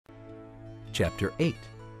Chapter 8.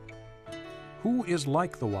 Who is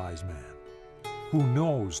like the wise man, who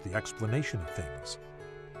knows the explanation of things?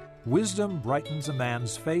 Wisdom brightens a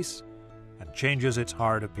man's face and changes its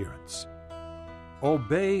hard appearance.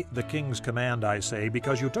 Obey the king's command, I say,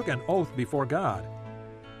 because you took an oath before God.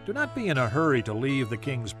 Do not be in a hurry to leave the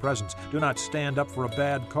king's presence. Do not stand up for a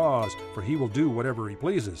bad cause, for he will do whatever he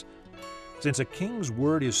pleases. Since a king's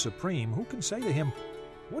word is supreme, who can say to him,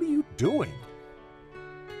 "What are you doing?"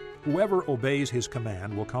 Whoever obeys his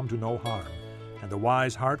command will come to no harm, and the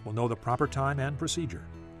wise heart will know the proper time and procedure.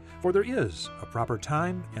 For there is a proper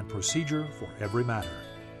time and procedure for every matter,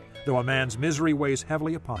 though a man's misery weighs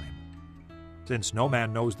heavily upon him. Since no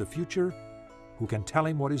man knows the future, who can tell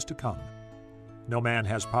him what is to come? No man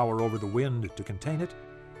has power over the wind to contain it,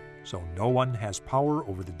 so no one has power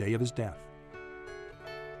over the day of his death.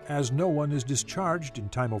 As no one is discharged in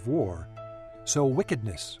time of war, so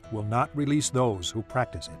wickedness will not release those who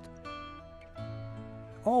practice it.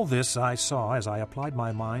 All this I saw as I applied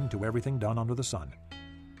my mind to everything done under the sun.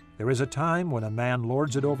 There is a time when a man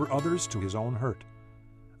lords it over others to his own hurt.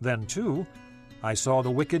 Then, too, I saw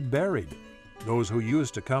the wicked buried, those who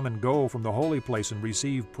used to come and go from the holy place and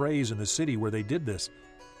receive praise in the city where they did this.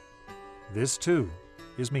 This, too,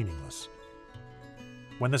 is meaningless.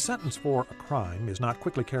 When the sentence for a crime is not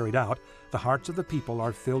quickly carried out, the hearts of the people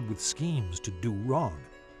are filled with schemes to do wrong.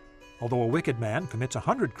 Although a wicked man commits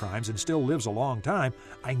 100 crimes and still lives a long time,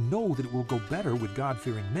 I know that it will go better with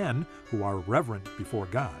God-fearing men who are reverent before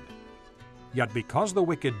God. Yet because the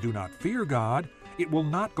wicked do not fear God, it will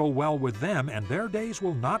not go well with them, and their days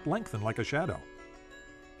will not lengthen like a shadow.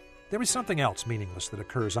 There is something else meaningless that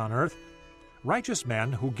occurs on earth. Righteous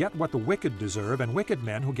men who get what the wicked deserve, and wicked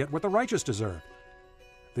men who get what the righteous deserve.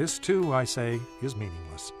 This, too, I say, is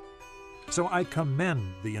meaningless. So I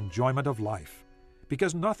commend the enjoyment of life,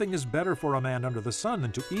 because nothing is better for a man under the sun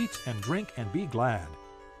than to eat and drink and be glad.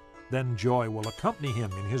 Then joy will accompany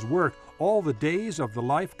him in his work all the days of the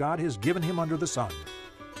life God has given him under the sun.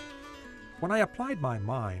 When I applied my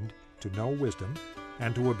mind to know wisdom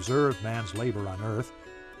and to observe man's labor on earth,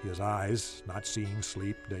 his eyes not seeing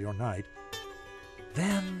sleep day or night,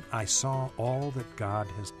 then I saw all that God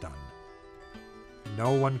has done.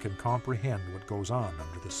 No one can comprehend what goes on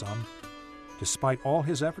under the sun. Despite all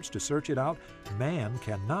his efforts to search it out, man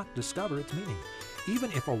cannot discover its meaning.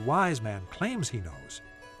 Even if a wise man claims he knows,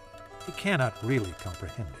 he cannot really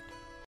comprehend it.